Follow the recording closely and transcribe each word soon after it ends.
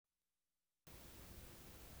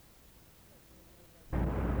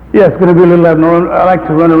Yeah, it's going to be a little abnormal. I like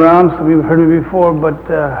to run around. Some of you have heard me before,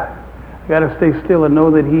 but I got to stay still and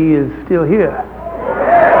know that He is still here.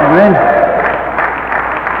 Amen.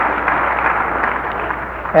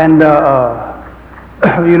 And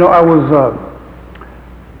I was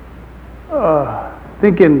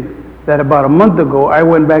thinking that about a month ago I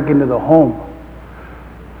went back into the home.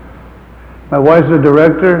 My wife's the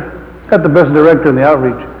director. Got the best director in the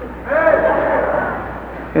outreach.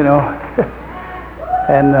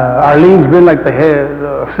 And Arlene's been like the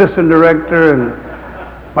assistant director, and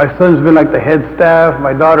my son's been like the head staff.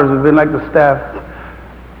 My daughters have been like the staff.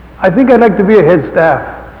 I think I'd like to be a head staff.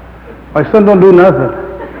 My son don't do nothing.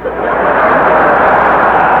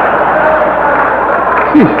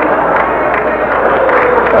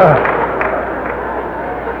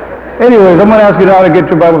 Anyways, I'm going to ask you now to get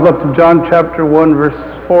your Bibles up to John chapter 1,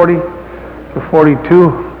 verse 40 to 42.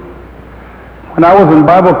 When I was in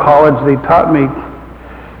Bible college, they taught me,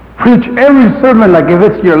 preach every sermon like if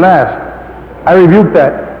it's your last. I rebuked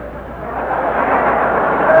that.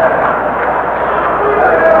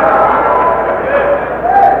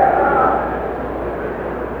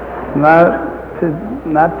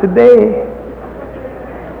 Not today.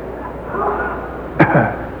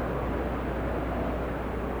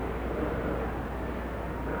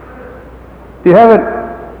 Do you have it?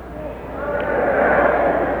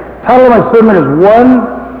 Title of my sermon is One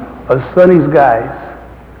of Sonny's Guys.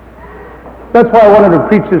 That's why I wanted to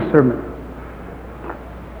preach this sermon.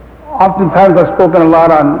 Oftentimes I've spoken a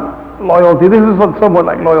lot on loyalty. This is somewhat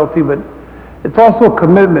like loyalty, but it's also a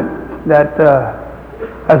commitment that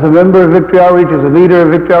as a member of Victory Outreach, as a leader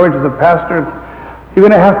of Victory Outreach, as a pastor, you're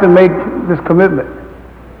going to have to make this commitment.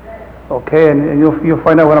 Okay, and you'll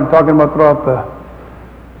find out what I'm talking about throughout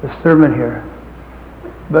the sermon here.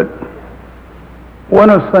 But one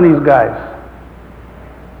of Sonny's guys.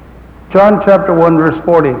 John chapter 1, verse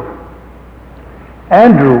 40.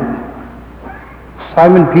 Andrew,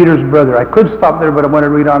 Simon Peter's brother. I could stop there, but I want to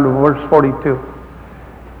read on to verse 42.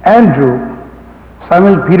 Andrew,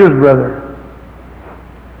 Simon Peter's brother,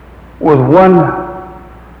 was one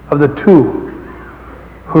of the two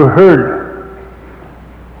who heard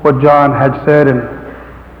what John had said and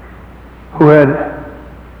who had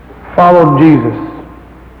followed Jesus.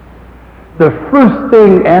 The first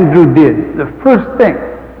thing Andrew did, the first thing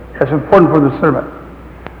that's important for the sermon,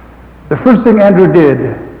 the first thing Andrew did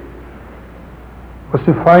was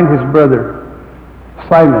to find his brother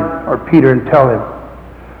Simon or Peter and tell him,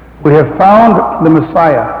 we have found the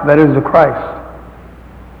Messiah, that is the Christ.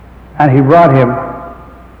 And he brought him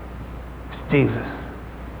Jesus.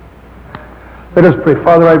 Let us pray.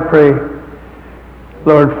 Father, I pray,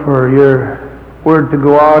 Lord, for your word to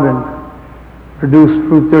go out and produce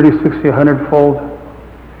fruit 30, 60, 100-fold,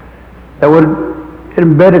 that would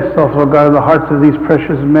embed itself, Lord God, in the hearts of these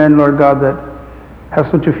precious men, Lord God, that have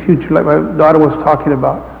such a future like my daughter was talking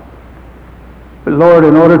about. But Lord,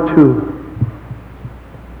 in order to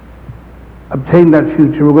obtain that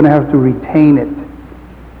future, we're going to have to retain it.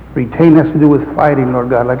 Retain has to do with fighting, Lord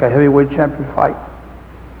God, like a heavyweight champion fight.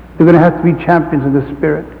 We're going to have to be champions in the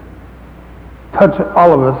Spirit. Touch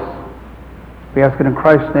all of us. We ask it in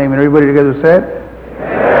Christ's name. And everybody together said?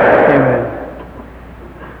 Amen.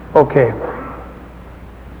 Okay.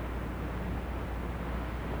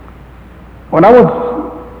 When I was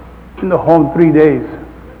in the home 3 days,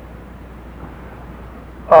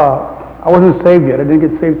 I wasn't saved yet. I didn't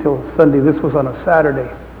get saved till Sunday. This was on a Saturday.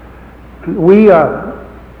 We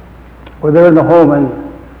were there in the home, and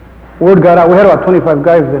word got out. We had about 25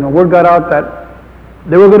 guys then, and word got out that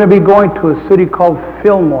they were going to be going to a city called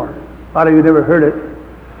Fillmore. A lot of you never heard it.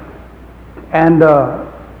 And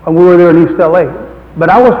we were there in East LA. But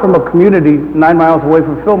I was from a community 9 miles away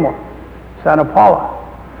from Fillmore, Santa Paula.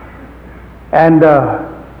 And,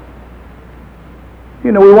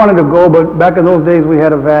 we wanted to go, but back in those days we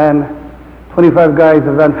had a van, 25 guys,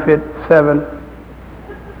 a van fit 7.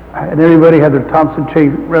 And everybody had their Thompson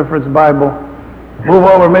Chain Reference Bible. Move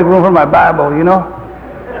over, make room for my Bible,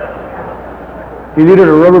 You needed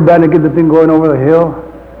a rubber band to get the thing going over the hill.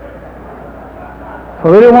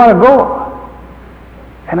 So they didn't want to go.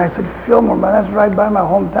 And I said, Fillmore, man, that's right by my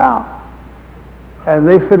hometown. And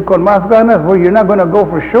they said, con más ganas, well, you're not going to go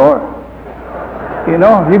for sure. You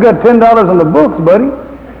got $10 on the books, buddy.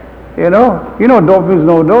 Dolphins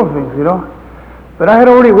know dolphins, But I had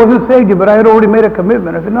already, wasn't saved yet, but I had already made a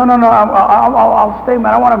commitment. I said, no, I'll stay,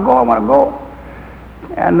 man. I want to go.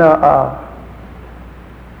 And,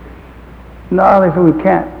 no, they said, we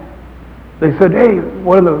can't. They said, hey,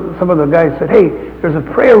 some of the guys said, hey, there's a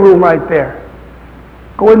prayer room right there.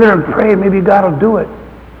 Go in there and pray, maybe God will do it.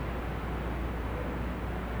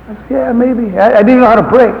 I said, yeah, maybe. I didn't know how to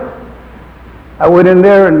pray. I went in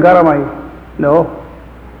there and got on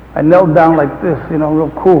I knelt down like this,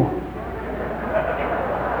 real cool.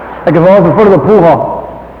 Like if I was in front of the pool hall.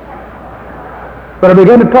 But I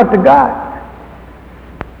began to talk to God.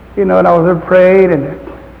 And I was there praying, and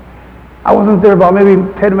I wasn't there about maybe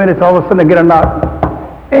 10 minutes. All of a sudden I get a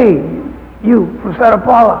knock. Hey, you from Santa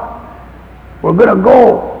Paula, we're going to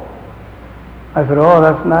go. I said, oh,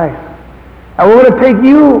 that's nice. And we're going to take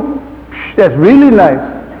you. That's really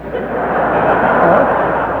nice.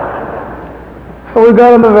 So we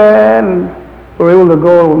got in the van, and we were able to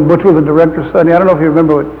go. Butch was the director's son. I don't know if you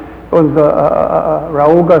remember it. It was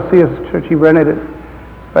Raul Garcia's church. He rented it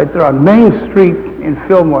right there on Main Street in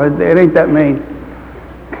Fillmore. It ain't that main.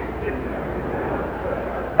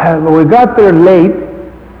 And we got there late,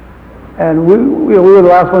 and we were the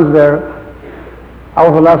last ones there. I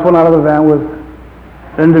was the last one out of the van with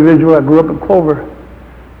an individual that grew up in Clover.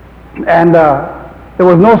 And there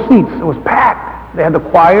was no seats. It was packed. They had the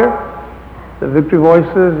choir, the Victory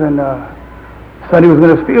Voices, and Sonny was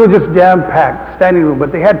going to speak. It was just jam-packed, standing room.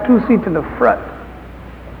 But they had 2 seats in the front.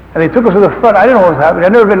 And they took us to the front. I didn't know what was happening.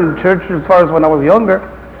 I'd never been in church as far as when I was younger.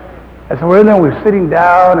 And so we're in there, and we're sitting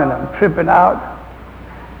down, and I'm tripping out.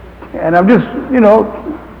 And I'm just,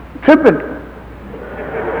 tripping.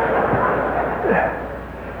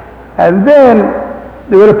 And then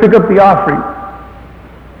they were to pick up the offering.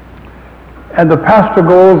 And the pastor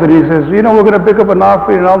goes and he says, we're going to pick up an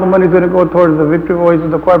offering, and all the money's going to go towards the Victory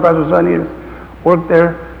Voices, the choir pastor's son. He worked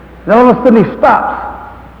there. And all of a sudden he stops.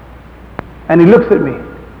 And he looks at me.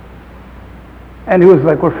 And he was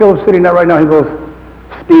like, where Philip's sitting at right now, he goes,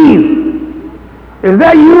 Steve, is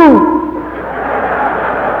that you?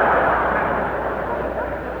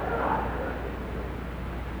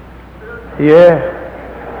 Yeah.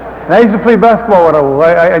 And I used to play basketball with Raul.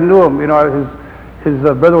 I knew him. His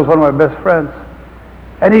brother was one of my best friends.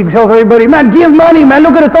 And he tells everybody, man, give money, man.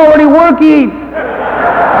 Look at it, it's already working.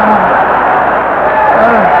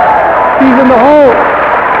 He's in the hole.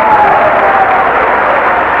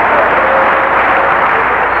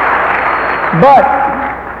 But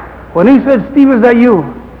when he said, Steve, is that you?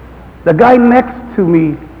 The guy next to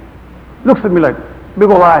me looks at me like big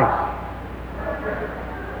old eyes.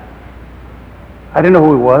 I didn't know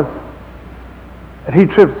who he was. And he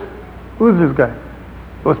trips. Who is this guy?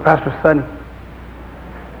 It was Pastor Sonny.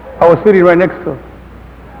 I was sitting right next to him.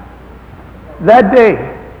 That day,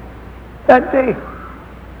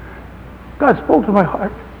 God spoke to my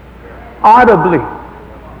heart audibly.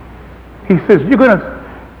 He says, you're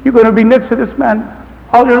gonna be next to this man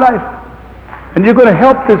all your life. And you're gonna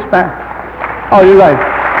help this man all your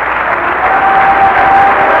life.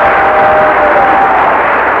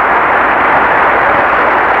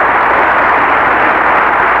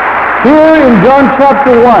 Here in John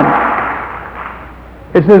chapter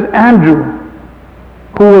 1, it says Andrew,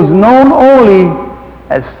 who was known only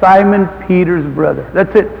as Simon Peter's brother.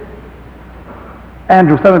 That's it.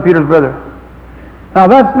 Andrew, Simon Peter's brother. Now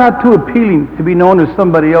that's not too appealing to be known as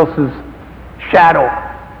somebody else's shadow,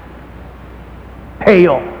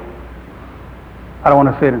 pale. I don't want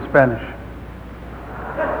to say it in Spanish.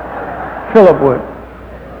 Philip would.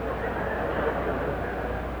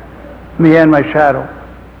 Me and my shadow.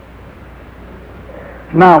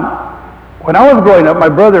 Now, when I was growing up, my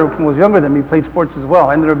brother, who was younger than me, played sports as well.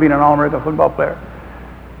 I ended up being an All-American football player.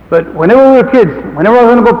 But whenever we were kids, whenever I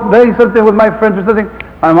was going to go play something with my friends or something,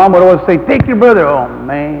 my mom would always say, take your brother. Oh,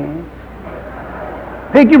 man.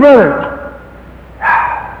 Take your brother.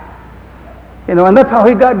 And that's how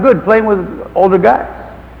he got good, playing with older guys.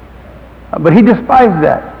 But he despised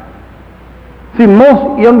that. See,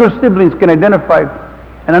 most younger siblings can identify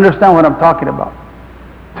and understand what I'm talking about.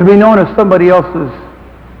 To be known as somebody else's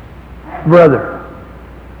brother.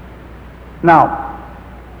 Now,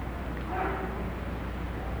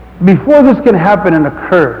 before this can happen and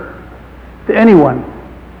occur to anyone,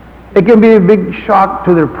 it can be a big shock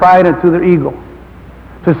to their pride and to their ego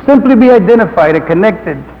to simply be identified and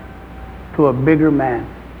connected to a bigger man.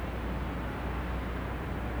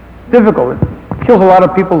 Difficult. It kills a lot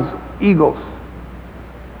of people's egos.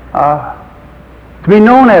 To be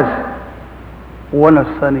known as one of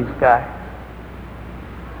Sonny's guys.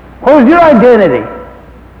 What was your identity?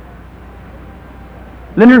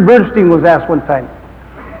 Leonard Bernstein was asked one time,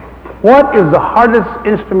 what is the hardest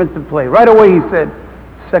instrument to play? Right away he said,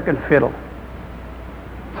 second fiddle.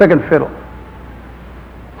 Second fiddle.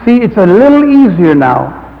 See, it's a little easier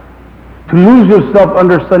now to lose yourself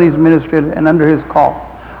under Sonny's ministry and under his call.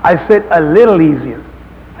 I said a little easier.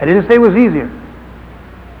 I didn't say it was easier.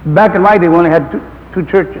 Back in my day, we only had two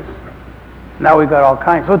churches. Now we got all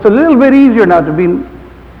kinds. So it's a little bit easier now to be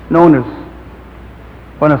known as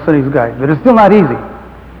one of Sonny's guys. But it's still not easy.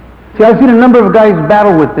 See, I've seen a number of guys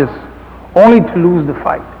battle with this, only to lose the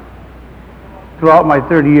fight throughout my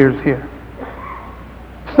 30 years here.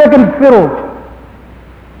 Second fiddle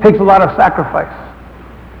takes a lot of sacrifice.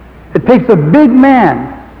 It takes a big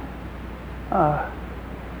man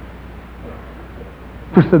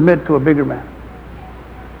to submit to a bigger man.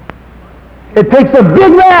 It takes a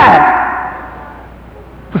big man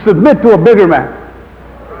to submit to a bigger man.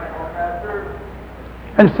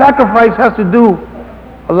 And sacrifice has to do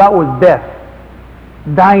a lot with death,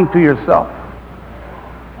 dying to yourself.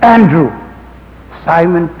 Andrew,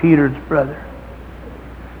 Simon Peter's brother.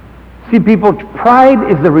 See, people,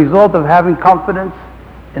 pride is the result of having confidence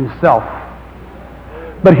in self.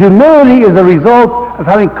 But humility is the result of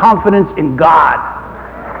having confidence in God.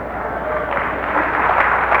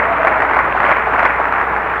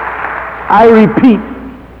 I repeat,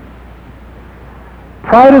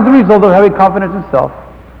 pride is the result of having confidence in self,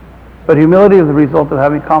 but humility is the result of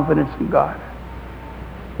having confidence in God.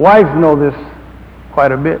 Wives know this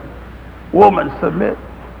quite a bit. Women submit.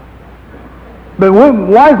 But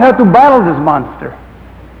wives have to battle this monster.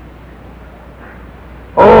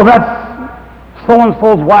 Oh, that's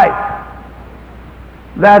so-and-so's wife.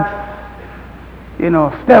 That's,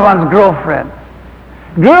 Stefan's girlfriend.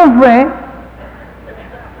 Girlfriend?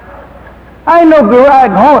 I know,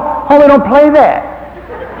 homie, don't play that.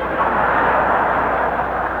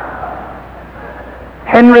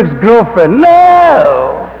 Henrik's girlfriend.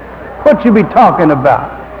 No! What you be talking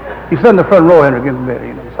about? You sit in the front row, Henrik, in the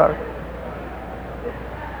bed, sorry.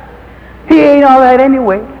 He ain't all that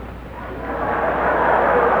anyway.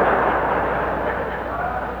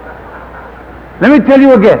 Let me tell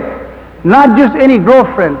you again, not just any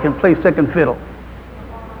girlfriend can play second fiddle.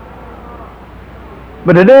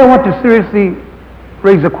 But today I want to seriously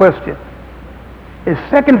raise a question. Is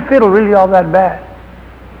second fiddle really all that bad?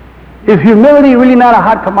 Is humility really not a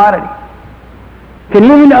hot commodity? Can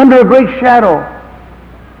living under a great shadow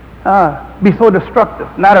be so destructive?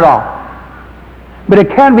 Not at all. But it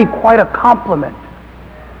can be quite a compliment.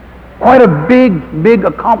 Quite a big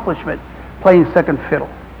accomplishment playing second fiddle.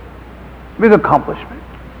 Big accomplishment.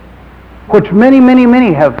 Which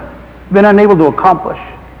many have been unable to accomplish.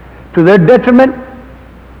 To their detriment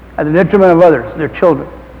and the detriment of others, their children.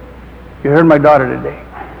 You heard my daughter today.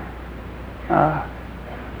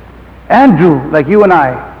 Andrew, like you and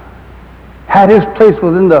I, had his place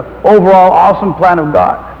within the overall awesome plan of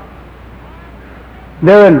God.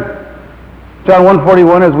 There in John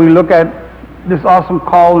 1:41, as we look at this awesome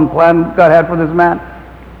call and plan God had for this man,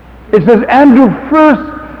 it says, Andrew first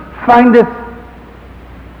findeth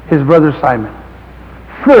his brother Simon.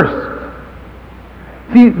 First.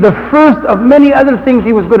 See, the first of many other things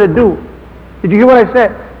he was going to do. Did you hear what I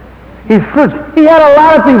said? He had a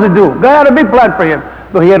lot of things to do. God had a big plan for him,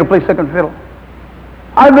 but he had to play second fiddle.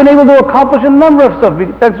 I've been able to accomplish a number of stuff,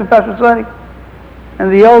 thanks to Pastor Sonny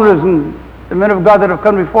and the elders and the men of God that have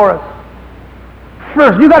come before us.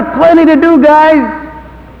 First, you got plenty to do, guys.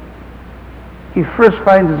 He first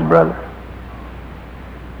finds his brother.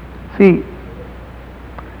 See,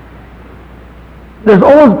 there's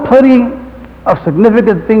always plenty of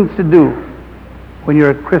significant things to do when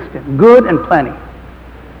you're a Christian. Good and plenty.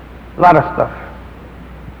 A lot of stuff.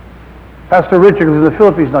 Pastor Richard, who's in the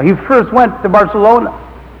Philippines now, he first went to Barcelona.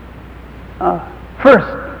 First.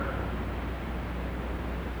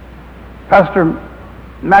 Pastor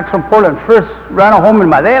Max from Portland first ran a home in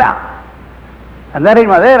Madera. And that ain't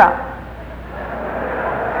Madera.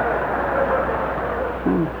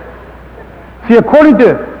 See, according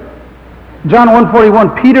to John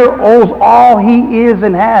 1:41, Peter owes all he is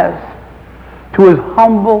and has to his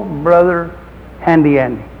humble brother, Handy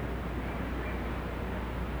Andy.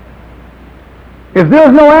 If there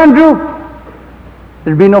was no Andrew,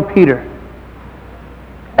 there'd be no Peter.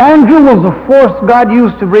 Andrew was the force God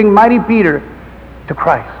used to bring mighty Peter to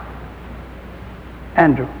Christ.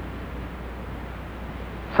 Andrew.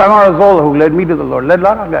 Simon Arzola, who led me to the Lord, led a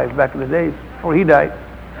lot of guys back in the days before he died.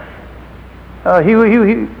 I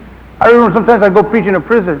remember sometimes I'd go preach in a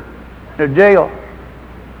prison, in a jail,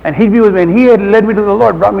 and he'd be with me, and he had led me to the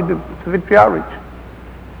Lord, brought me to Victory Outreach.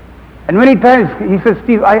 And many times he said,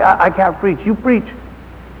 Steve, I can't preach. You preach,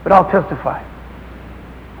 but I'll testify.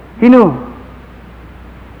 He knew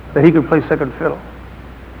that he could play second fiddle.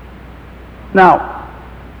 Now,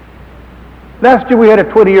 last year we had a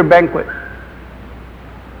 20-year banquet.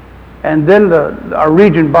 And then our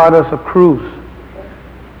region bought us a cruise.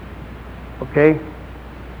 Okay?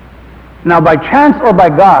 Now, by chance or by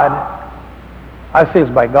God, I say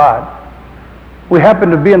it's by God, we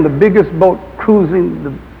happened to be in the biggest boat cruising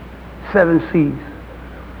the 7 seas.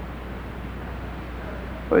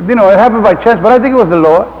 You know, it happened by chance, but I think it was the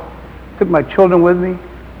Lord. Took my children with me.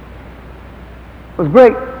 It was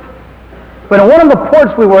great. But in one of the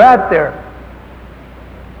ports we were at there,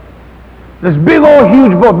 this big old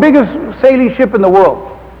huge boat, biggest sailing ship in the world,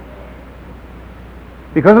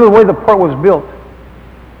 because of the way the port was built,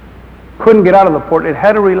 couldn't get out of the port. It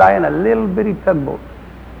had to rely on a little bitty tugboat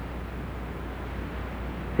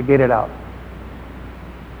to get it out.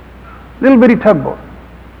 Little bitty tugboat.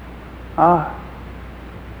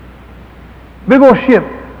 Big old ship.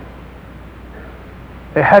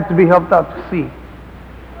 It had to be helped out to sea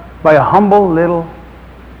by a humble little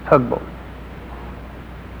tugboat.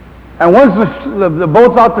 And once the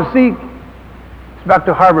boat's out to sea, it's back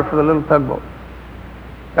to harbor for the little tugboat.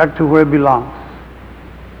 Back to where it belongs.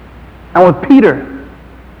 And with Peter,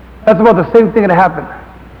 that's about the same thing that happened.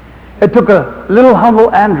 It took a little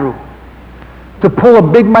humble Andrew to pull a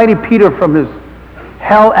big mighty Peter from his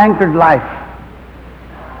hell-anchored life.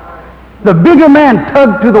 The bigger man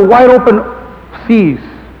tugged to the wide open seas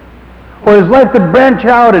where his life could branch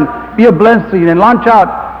out and be a blessing and launch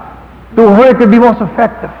out to where it could be most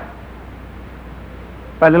effective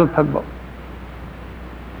by a little tugboat.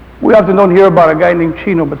 We often don't hear about a guy named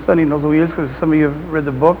Chino, but Sonny knows who he is because some of you have read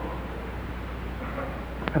the book.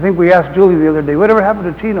 I think we asked Julie the other day, whatever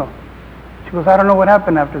happened to Chino? She goes, I don't know what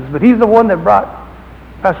happened after this, but he's the one that brought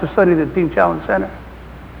Pastor Sonny to the Teen Challenge Center.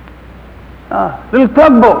 Little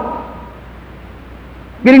tugboat.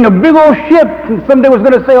 Getting a big old ship and someday was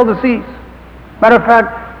going to sail the seas. Matter of fact,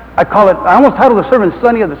 I almost titled the sermon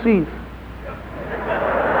Sonny of the Seas.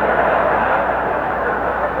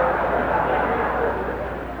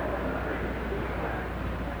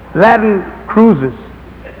 Latin cruises.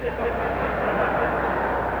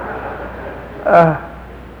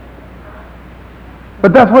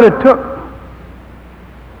 But that's what it took.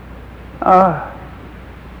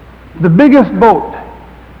 The biggest boat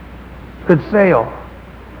could sail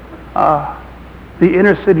the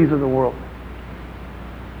inner cities of the world.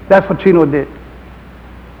 That's what Chino did.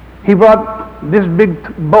 He brought this big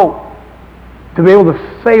boat to be able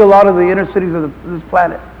to sail out of the inner cities of this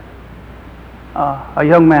planet. A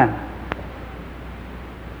young man.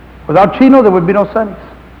 Without Chino, there would be no Sonnies.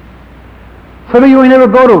 Some of you may never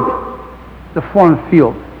go to the foreign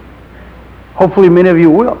field. Hopefully many of you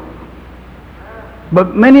will.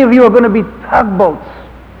 But many of you are going to be tugboats,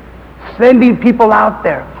 sending people out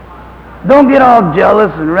there. Don't get all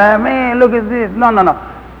jealous and man, look at this. No.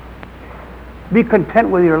 Be content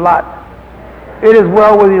with your lot. It is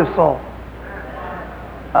well with your soul.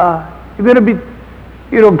 You're going to be,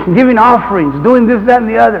 giving offerings, doing this, that, and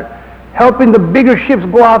the other, helping the bigger ships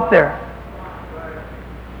go out there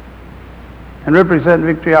and represent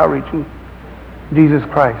Victory Outreach and Jesus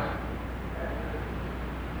Christ.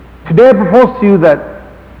 Today I propose to you that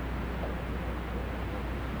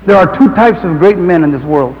there are two types of great men in this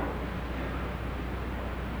world.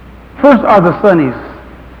 First are the Sonnies,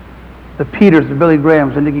 the Peters, the Billy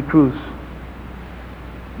Grahams, the Nicky Cruz.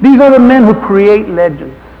 These are the men who create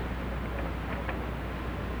legends.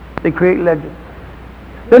 They create legends.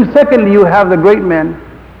 Then secondly, you have the great men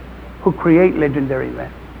who create legendary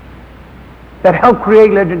men. That help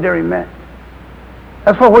create legendary men.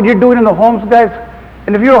 That's what you're doing in the homes, guys.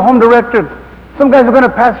 And if you're a home director, some guys are going to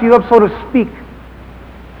pass you up, so to speak.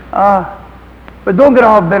 But don't get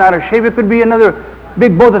all bent out of shape. It could be another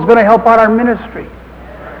big boat that's going to help out our ministry.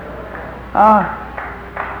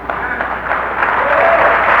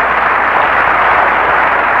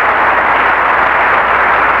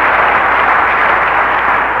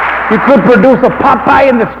 You could produce a Popeye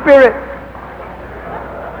in the spirit.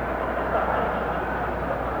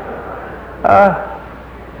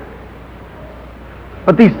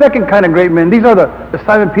 But these second kind of great men, these are the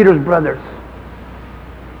Simon Peters brothers.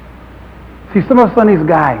 See, some of Sonny's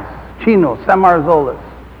guys, Chino, Sam Marzolas,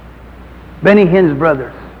 Benny Hinn's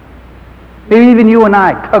brothers, maybe even you and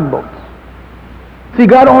I, tugboats. See,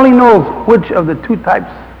 God only knows which of the two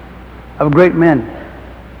types of great men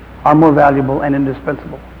are more valuable and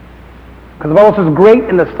indispensable. Because the Bible says, great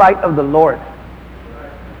in the sight of the Lord,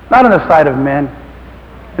 not in the sight of men.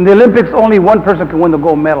 In the Olympics, only one person can win the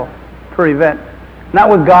gold medal per event. Not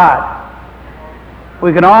with God.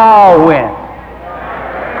 We can all win.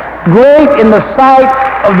 Great in the sight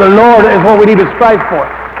of the Lord is what we need to strive for.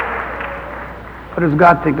 What does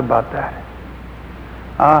God think about that?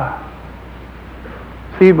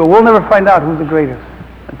 See, but we'll never find out who's the greatest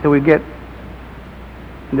until we get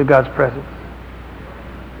into God's presence.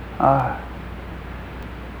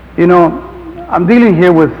 I'm dealing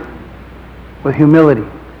here with humility.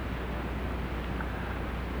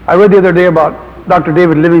 I read the other day about Dr.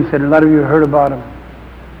 David Livingstone. A lot of you heard about him.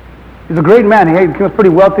 He's a great man. He was pretty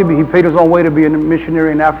wealthy, but he paid his own way to be a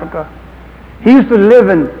missionary in Africa. He used to live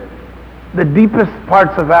in the deepest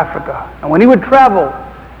parts of Africa. And when he would travel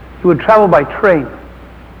by train.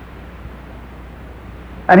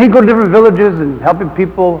 And he'd go to different villages and helping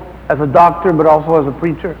people as a doctor, but also as a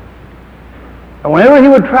preacher. And whenever he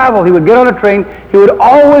would travel, he would get on a train. He would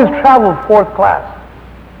always travel fourth class.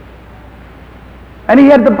 And he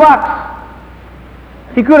had the box.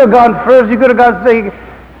 He could have gone first. He could have gone second.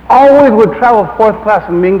 Always would travel fourth class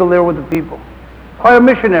and mingle there with the people. Quite a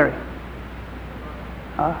missionary.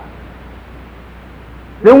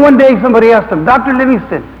 Then one day somebody asked him, Dr.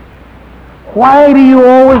 Livingston, why do you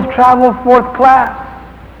always travel fourth class?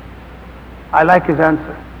 I like his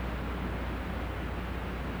answer.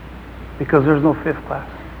 Because there's no fifth class.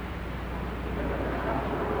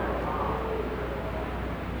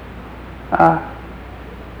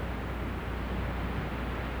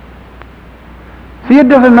 See, it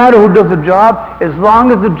doesn't matter who does the job, as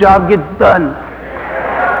long as the job gets done.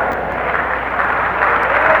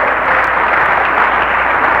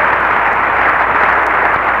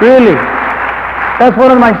 Really. That's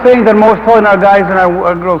one of my sayings that I'm always telling our guys and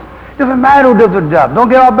our girls. It doesn't matter who does the job. Don't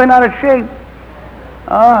get all bent out of shape.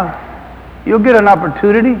 You'll get an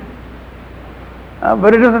opportunity.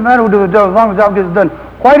 But it doesn't matter who does the job, as long as the job gets done.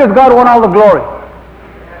 Why does God want all the glory?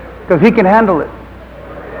 Because He can handle it.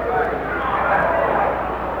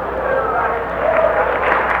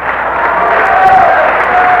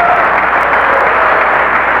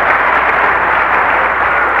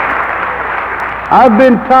 I've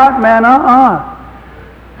been taught, man,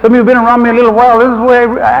 Some of you have been around me a little while. This is the way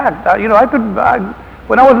I act.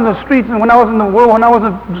 When I was in the streets and when I was in the world, when I was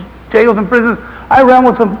in jails and prisons, I ran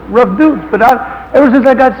with some rough dudes. But ever since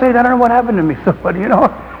I got saved, I don't know what happened to me. So, but When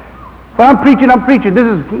I'm preaching. This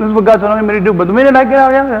is what God's telling me to do. But the minute I get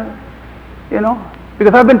out,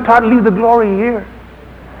 because I've been taught, leave the glory here.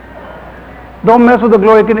 Don't mess with the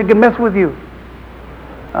glory. It can mess with you.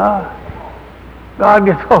 God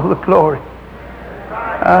gets all the glory.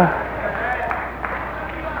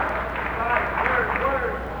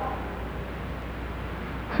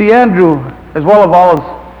 See, Andrew, as well as all his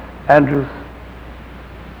Andrews,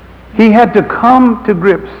 he had to come to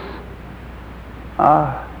grips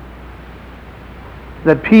that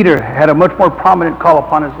Peter had a much more prominent call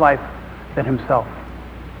upon his life than himself.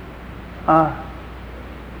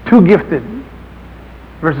 2 gifted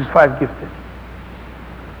versus 5 gifted.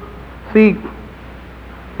 See,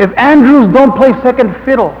 if Andrews don't play second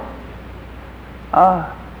fiddle,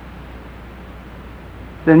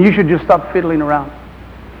 then you should just stop fiddling around.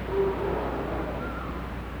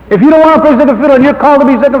 If you don't want to play second fiddle and you're called to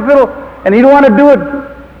be second fiddle and you don't want to do it,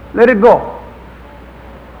 let it go.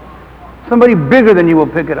 Somebody bigger than you will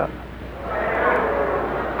pick it up.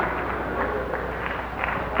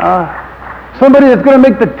 Somebody that's going to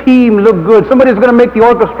make the team look good. Somebody that's going to make the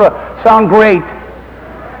orchestra sound great.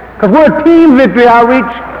 Because we're a team, Victory Outreach.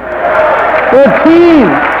 We're a team.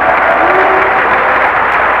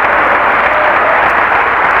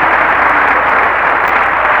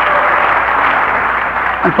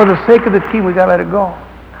 And for the sake of the team, we got to let it go.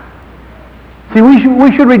 See, we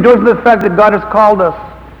should rejoice in the fact that God has called us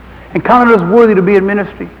and counted us worthy to be in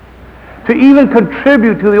ministry, to even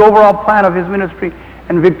contribute to the overall plan of His ministry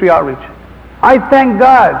and Victory Outreach. I thank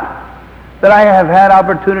God that I have had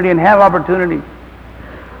opportunity and have opportunity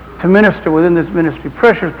to minister within this ministry.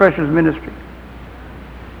 Precious, precious ministry.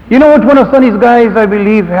 You know which one of Sonny's guys, I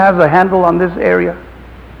believe, has a handle on this area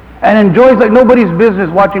and enjoys like nobody's business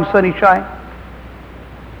watching Sonny shine?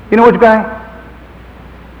 You know which guy?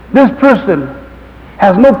 This person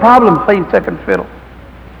has no problem playing second fiddle.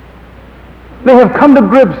 They have come to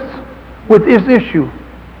grips with this issue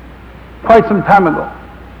quite some time ago.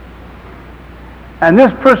 And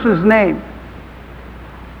this person's name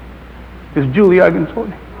is Julie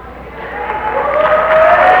Argensoni.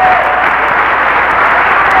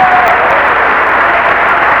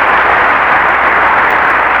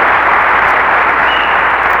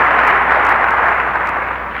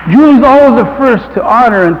 Julie's always the first to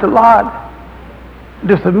honor and to laud,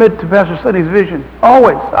 to submit to Pastor Sonny's vision.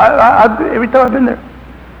 Always. Every time I've been there.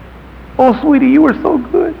 Oh, sweetie, you were so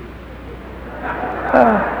good.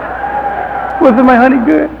 Wasn't my honey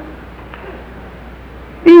good?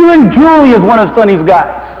 Even Julie is one of Sonny's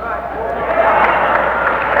guys.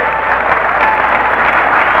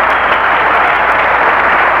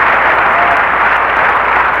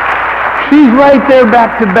 She's right there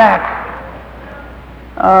back to back.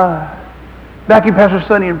 Backing Pastor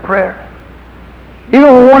Sonny in prayer. Even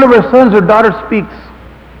when one of her sons or daughters speaks,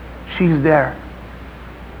 she's there.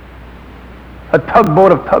 A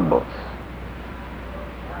tugboat of tugboats.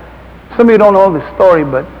 some of you don't know the story,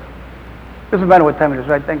 but it doesn't matter what time it is,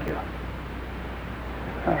 right? Thank you.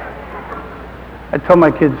 I tell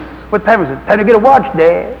my kids, what time is it? Time to get a watch,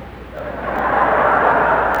 Dad.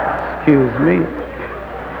 Excuse me.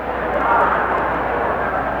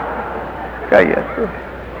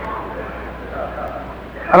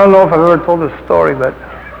 I don't know if I've ever told this story, but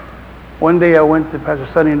one day I went to Pastor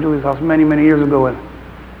Sonny and Julie's house many, many years ago, and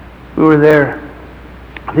we were there.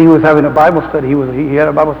 I think he was having a Bible study. He had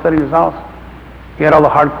a Bible study in his house. He had all the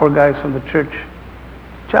hardcore guys from the church.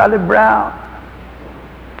 Charlie Brown.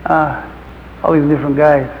 All these different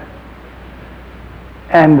guys.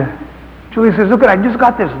 And Julie says, look, I just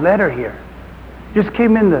got this letter here. It just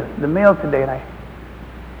came in the mail today, and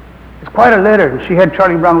it's quite a letter. And she had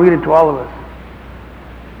Charlie Brown read it to all of us.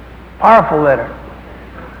 Powerful letter.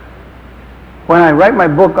 When I write my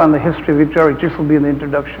book on the history of Victory Outreach, this will be in the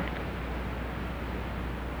introduction.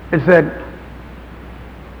 It said,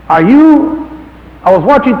 I was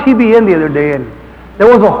watching TBN the other day, and there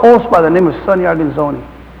was a host by the name of Sonny Arguinzoni.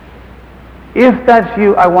 If that's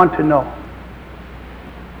you, I want to know.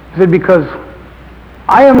 He said, because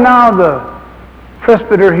I am now the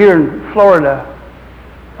presbyter here in Florida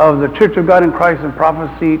of the Church of God in Christ and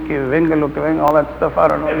Prophecy, que venga lo que venga, all that stuff, I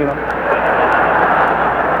don't know, you know.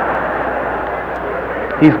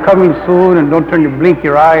 He's coming soon, and don't blink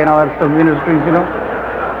your eye and all that stuff, ministries, you know.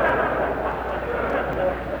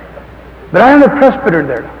 But I am the presbyter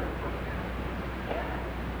there.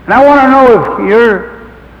 And I want to know if your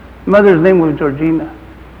mother's name was Georgina.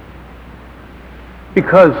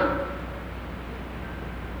 Because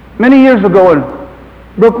many years ago in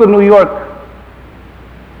Brooklyn, New York,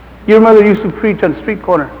 your mother used to preach on street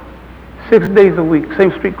corner 6 days a week,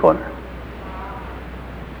 same street corner.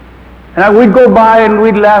 And we'd go by and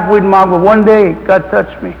we'd laugh, we'd mock, but one day God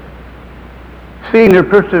touched me, seeing their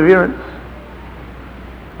perseverance,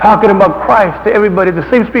 talking about Christ to everybody, the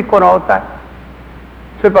same street corner all the time.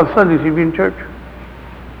 Except on Sundays you'd be in church.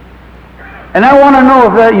 And I want to know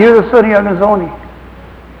if that you're the Sonny Arguinzoni.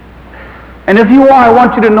 And if you are, I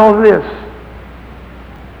want you to know this,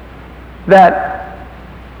 that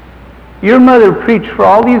your mother preached for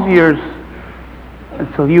all these years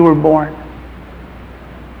until you were born.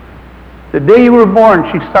 The day you were born,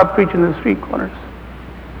 she stopped preaching in the street corners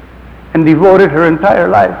and devoted her entire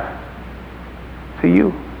life to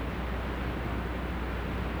you.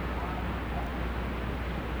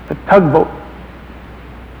 The tugboat,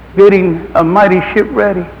 getting a mighty ship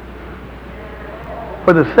ready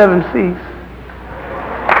for the 7 seas.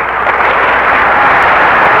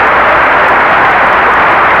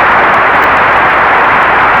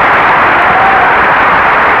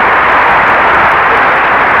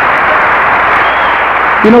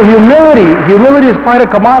 You know, humility is quite a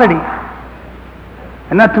commodity.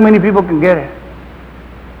 And not too many people can get it.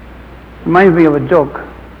 Reminds me of a joke.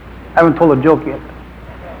 I haven't told a joke yet.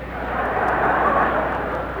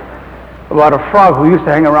 About a frog who used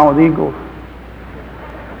to hang around with eagles.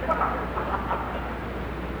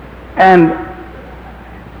 And,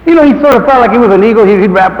 you know, he sort of felt like he was an eagle.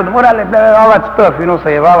 He'd rap with all that stuff, you know,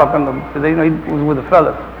 say, you know, he was with the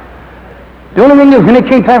fellas. The only thing is, when it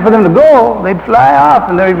came time for them to go, they'd fly off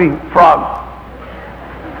and there'd be frog.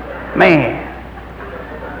 Man.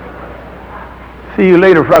 See you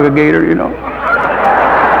later, frogagator, you know.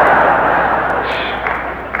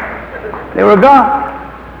 They were gone.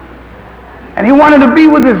 And he wanted to be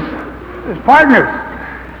with his partners,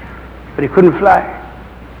 but he couldn't fly.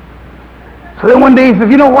 So then one day he says,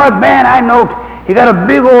 you know what, man, I know. He got a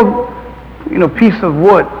big old, you know, piece of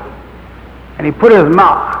wood, and he put it in his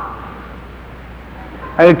mouth.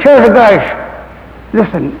 I tell the guys,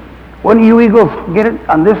 listen, one of you eagles get it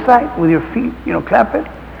on this side with your feet, you know, clap it.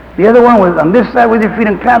 The other one was on this side with your feet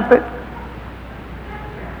and clamp it.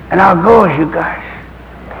 And how it goes, you guys.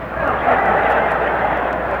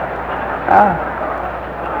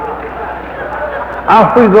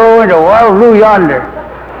 Off we go into wild blue yonder.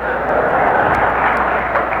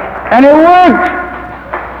 And it worked.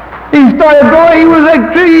 He started going, he was like,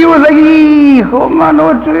 oh man,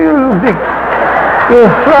 what to do? He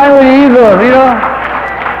was flying with the eagles, you know.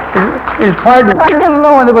 His partner, I don't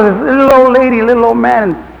know, and there was this little old lady, little old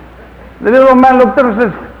man. The little old man looked up and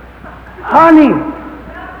says, honey,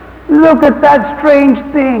 look at that strange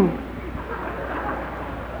thing.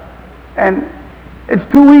 And it's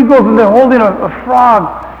 2 eagles and they're holding a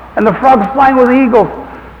frog, and the frog's flying with the eagles.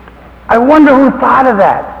 I wonder who thought of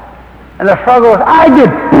that. And the frog goes, I did.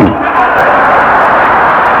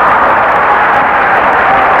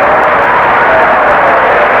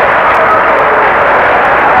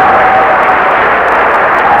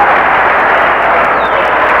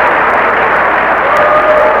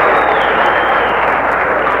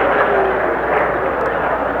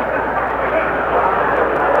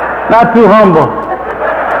 Not too humble.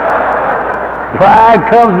 Pride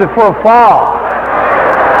comes before a fall.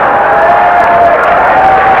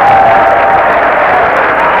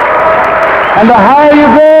 And the higher you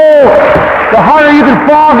go, the harder you can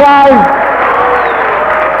fall, guys.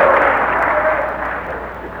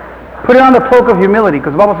 Put it on the cloak of humility,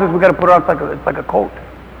 because the Bible says we've got to put it on, it's like a coat.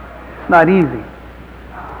 It's not easy.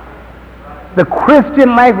 The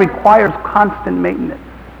Christian life requires constant maintenance.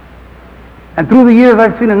 And through the years,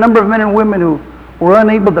 I've seen a number of men and women who were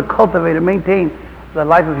unable to cultivate and maintain the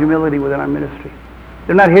life of humility within our ministry.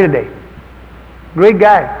 They're not here today. Great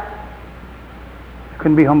guys.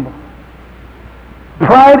 Couldn't be humble.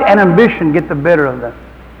 Pride and ambition get the better of them.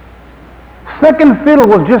 Second fiddle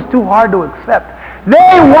was just too hard to accept.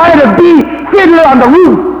 They wanted to be fiddler on the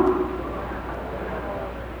roof.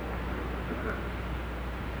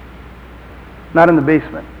 Not in the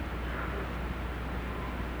basement.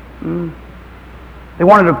 They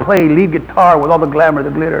wanted to play lead guitar with all the glamour, the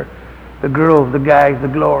glitter, the girls, the guys, the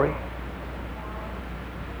glory.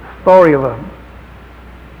 Story of a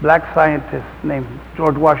black scientist named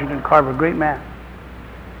George Washington Carver, great man.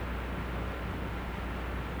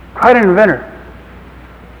 Quite an inventor.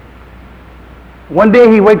 One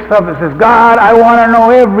day he wakes up and says, God, I want to know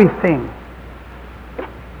everything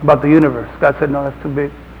about the universe. God said, no, that's too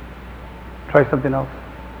big. Try something else.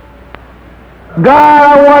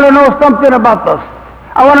 God, I want to know something about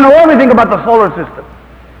I want to know everything about the solar system.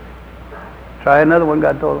 Try another one,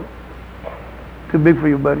 God told him. Too big for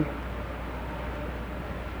you, buddy.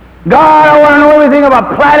 God, I want to know everything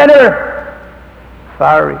about planet Earth.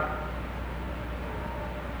 Sorry.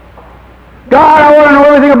 God, I want to know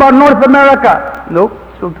everything about North America. Nope,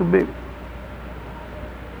 still too big.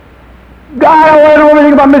 God, I want to know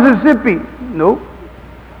everything about Mississippi. Nope,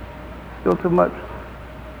 still too much.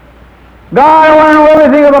 God, I want to know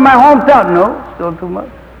everything about my hometown. No, still too much.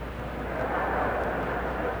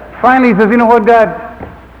 Finally, he says, you know what, God?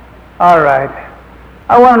 All right.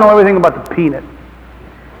 I want to know everything about the peanut.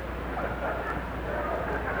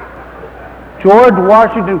 George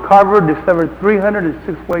Washington Carver discovered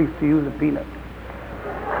 306 ways to use a peanut.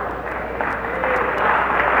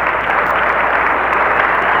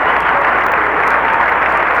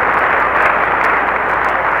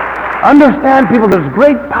 Understand, people, there's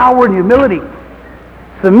great power in humility.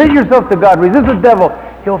 Submit yourself to God. Resist the devil.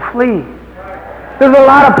 He'll flee. There's a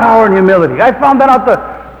lot of power in humility. I found that out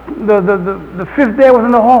the fifth day I was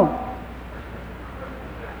in the home.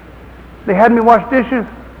 They had me wash dishes.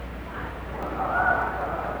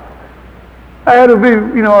 I had to be,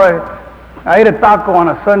 I ate a taco on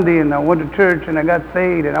a Sunday and I went to church and I got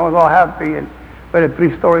saved and I was all happy and we had a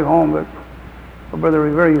 3-story home, but my brother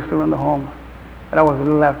Rivera used to run the home. And I was a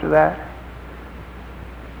little after that.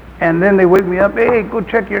 And then they wake me up, hey, go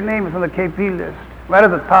check your name, it's on the KP list. Right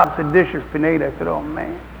at the top said dishes, Pineda. I said, oh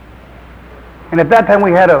man. And at that time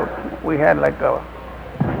we had like a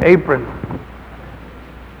apron.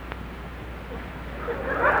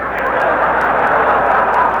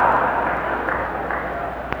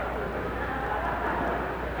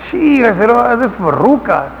 Gee, I said, oh, this is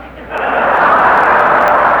Verruca.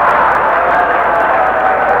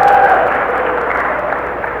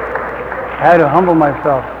 I had to humble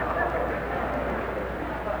myself.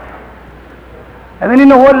 And then you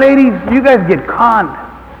know what, ladies? You guys get conned.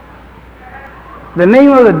 The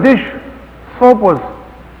name of the dish soap was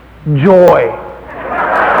Joy.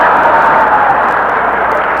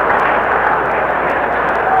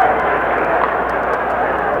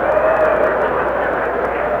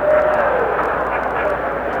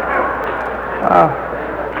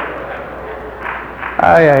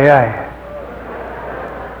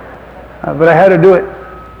 But I had to do it.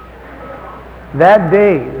 That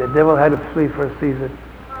day, the devil had to flee for a season.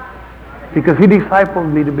 Because he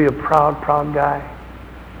discipled me to be a proud, proud guy.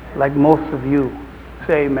 Like most of you.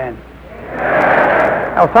 Say amen.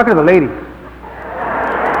 I was talking to the ladies.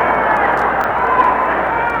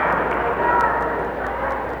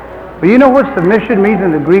 But you know what submission means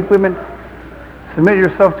in the Greek, women? Submit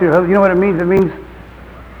yourself to your husband. You know what it means? It means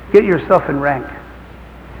get yourself in rank.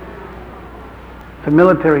 It's a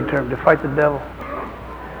military term, to fight the devil.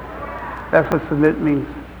 That's what submit means.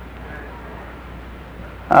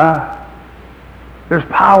 There's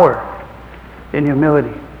power in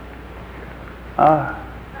humility.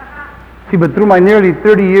 See, but through my nearly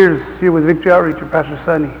 30 years here with Victory Outreach and Pastor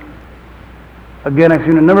Sonny, again, I've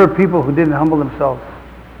seen a number of people who didn't humble themselves,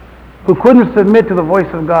 who couldn't submit to the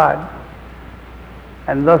voice of God,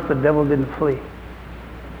 and thus the devil didn't flee.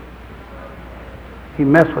 He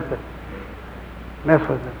messed with it. Mess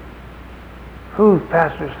with him. Who's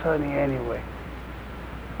Pastor Sonny anyway?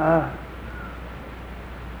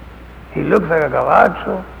 He looks like a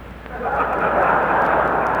gabacho.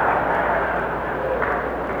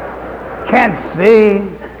 Can't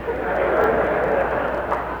sing.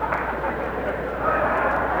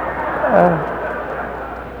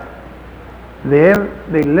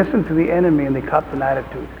 They listened to the enemy and they caught an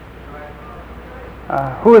attitude.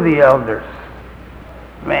 Who are the elders?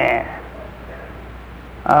 Man.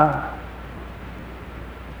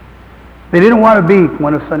 They didn't want to be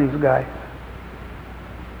one of Sonny's guys.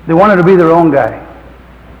 They wanted to be their own guy.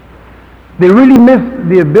 They really missed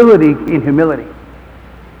the ability in humility.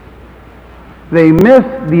 They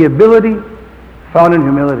missed the ability found in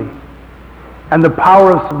humility and the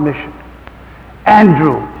power of submission.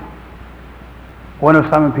 Andrew, one of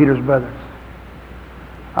Simon Peter's brothers.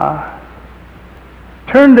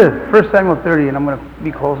 Turn to 1 Samuel 30, and I'm going to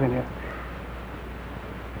be closing here.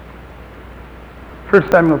 1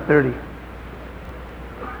 Samuel 30.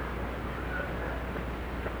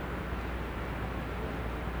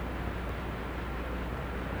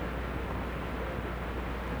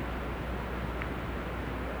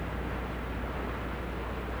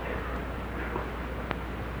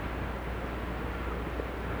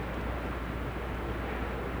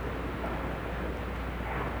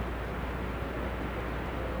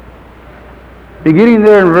 Beginning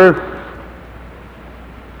there in verse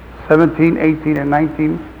 17, 18, and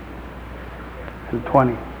 19, and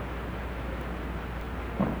 20.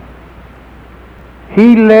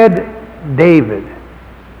 He led David.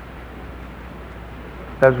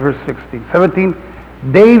 That's verse 16. 17,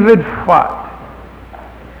 David fought.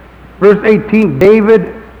 Verse 18,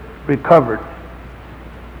 David recovered.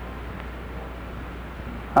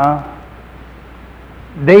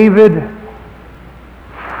 David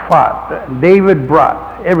fought. David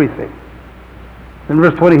brought everything. In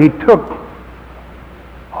verse 20, he took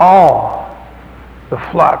all the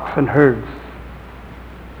flocks and herds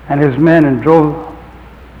and his men and drove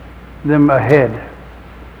them ahead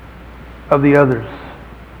of the others,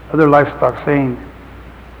 other livestock, saying,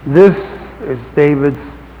 "This is David's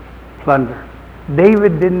plunder."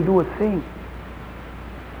 David didn't do a thing.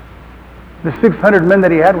 The 600 men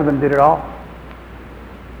that he had with him did it all.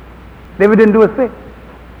 David didn't do a thing.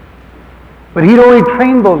 But he'd already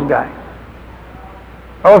trained those guys.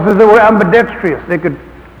 Also, they were ambidextrous. They could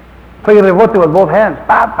play the rebote with both hands.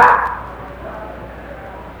 Pa,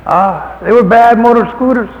 pa. They were bad motor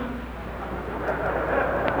scooters.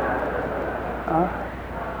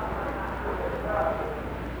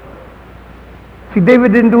 See,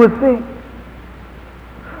 David didn't do a thing.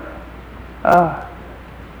 But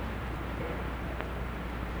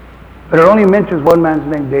it only mentions one man's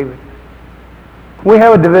name, David. We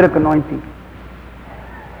have a Davidic anointing.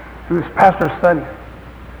 It was Pastor Sonny.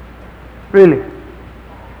 Really.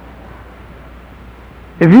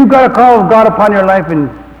 If you've got a call of God upon your life and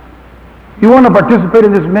you want to participate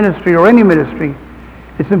in this ministry or any ministry,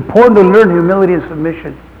 it's important to learn humility and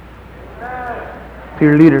submission to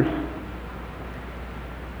your leaders.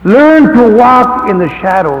 Learn to walk in the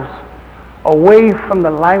shadows away from the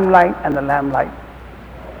limelight and the lamplight.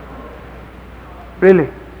 Really.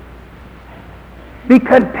 Be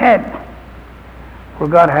content where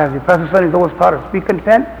God has you. Pastor Sonny's always taught us, be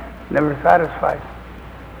content, never satisfied.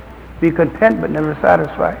 Be content but never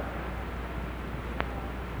satisfied.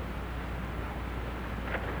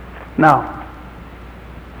 Now,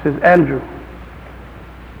 says Andrew,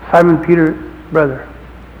 Simon Peter's brother.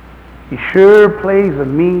 He sure plays a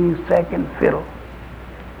mean second fiddle.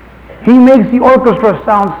 He makes the orchestra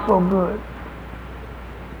sound so good.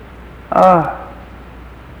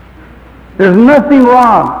 There's nothing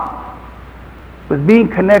wrong with being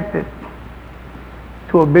connected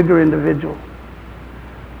to a bigger individual.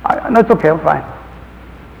 That's okay, I'm fine.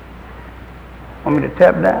 Want me to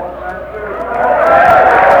tap that?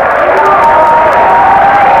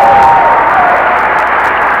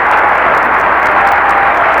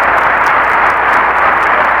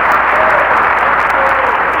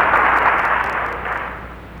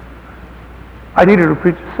 I needed to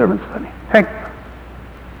preach a sermon, Sonny. Thank you.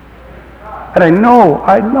 And I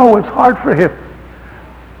know it's hard for him.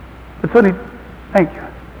 But Sonny, thank you.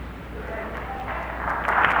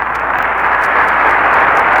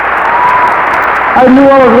 I knew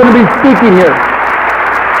I was going to be speaking here.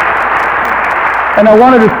 And I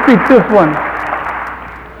wanted to speak this one.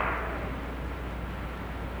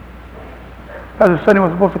 Pastor Sonny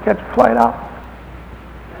was supposed to catch a flight out.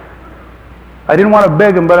 I didn't want to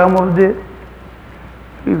beg him, but I almost did.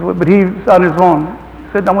 But he's on his own.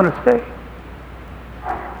 He said, "I'm going to stay."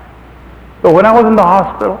 So when I was in the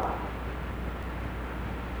hospital,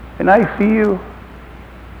 in ICU, it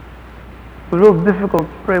was real difficult to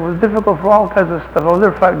pray. It was difficult for all kinds of stuff. I was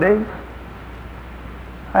there 5 days.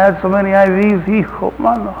 I had so many IVs, hijo,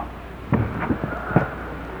 mano.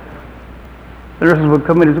 The nurses would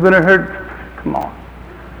come in, it's going to hurt. Come on.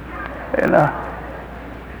 And,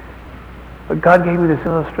 but God gave me this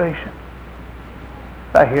illustration.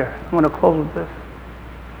 Right here. I'm going to close with this.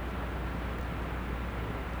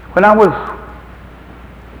 When I was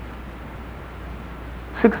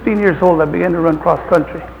 16 years old, I began to run cross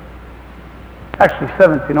country. Actually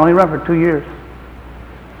 17, I only ran for 2 years.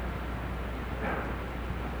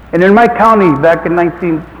 And in my county, back in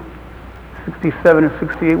 1967 and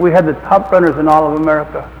 68, we had the top runners in all of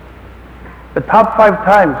America. The top 5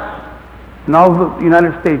 times in all of the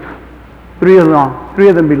United States, 3 of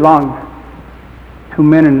them belonged to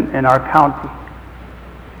men in our county.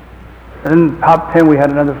 And in the top 10, we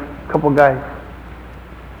had another couple guys.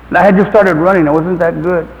 And I had just started running. I wasn't that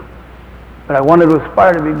good, but I wanted to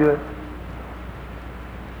aspire to be good.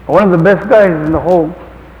 One of the best guys in the whole,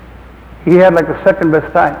 he had like the second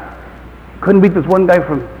best time. He couldn't beat this one guy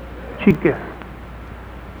from Chiques.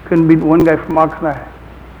 Couldn't beat one guy from Oxnard.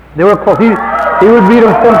 They were close. He would beat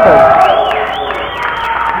him sometimes.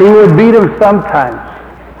 He would beat him sometimes.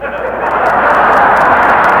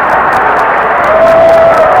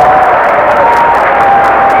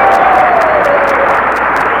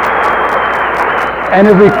 And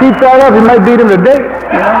if he keeps that up, he might beat him today,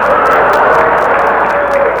 you know?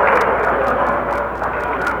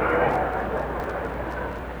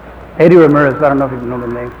 Eddie Ramirez, I don't know if you know the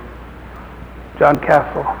name. John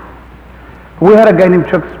Castle. We had a guy named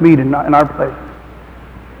Chuck Smead in our place.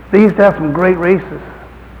 They used to have some great races.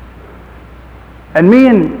 And me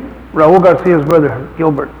and Raul Garcia's brother,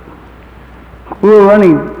 Gilbert, we were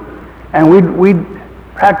running, and we'd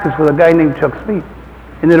practice with a guy named Chuck Smead.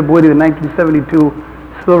 Ended up winning the 1972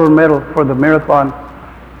 silver medal for the marathon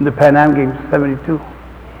in the Pan Am Games, 72.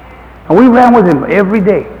 And we ran with him every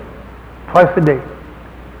day, twice a day.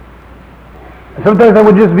 And sometimes that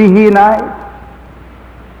would just be he and I.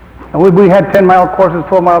 And we had 10-mile courses,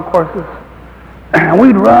 12-mile courses. And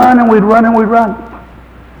we'd run and we'd run and we'd run.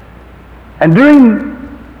 And during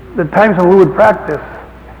the times when we would practice,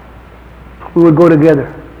 we would go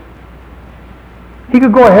together. He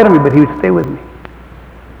could go ahead of me, but he would stay with me.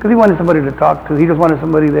 Because he wanted somebody to talk to. He just wanted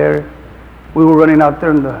somebody there. We were running out there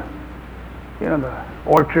in the, the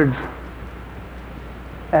orchards.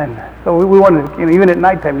 And so we wanted, even at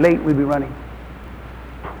nighttime, late, we'd be running.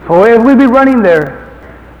 So as we'd be running there,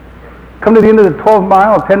 come to the end of the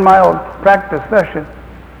 12-mile, 10-mile practice session,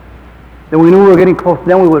 then we knew we were getting close.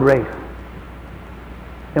 Then we would race.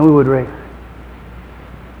 Then we would race.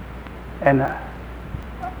 And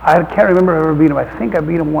I can't remember ever beating him. I think I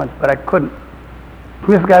beat him once, but I couldn't.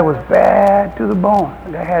 This guy was bad to the bone.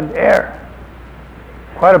 The guy had air.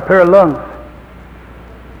 Quite a pair of lungs.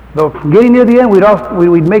 Though getting near the end,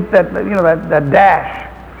 we'd make that that dash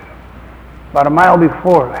about a mile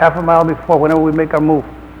before, half a mile before, whenever we make our move.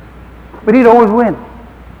 But he'd always win.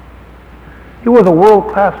 He was a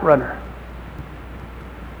world-class runner.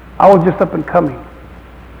 I was just up and coming.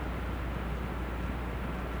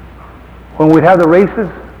 When we'd have the races,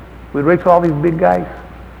 we'd race with all these big guys.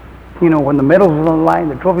 When the medals were on the line,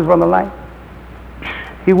 the trophies were on the line,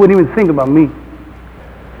 he wouldn't even think about me.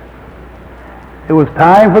 It was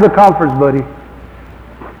time for the conference, buddy.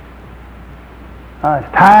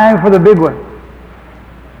 It's time for the big one.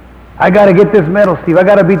 I got to get this medal, Steve. I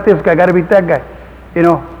got to beat this guy. I got to beat that guy.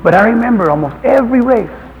 But I remember almost every race,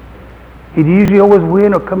 he'd usually always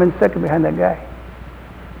win or come in second behind that guy.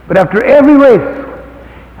 But after every race,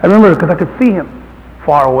 I remember because I could see him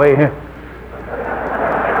far away.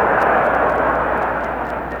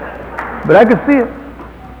 But I could see it.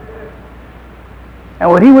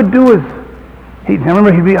 And what he would do is, I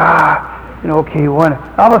remember he'd be, okay, he won it.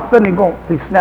 All of a sudden he'd snap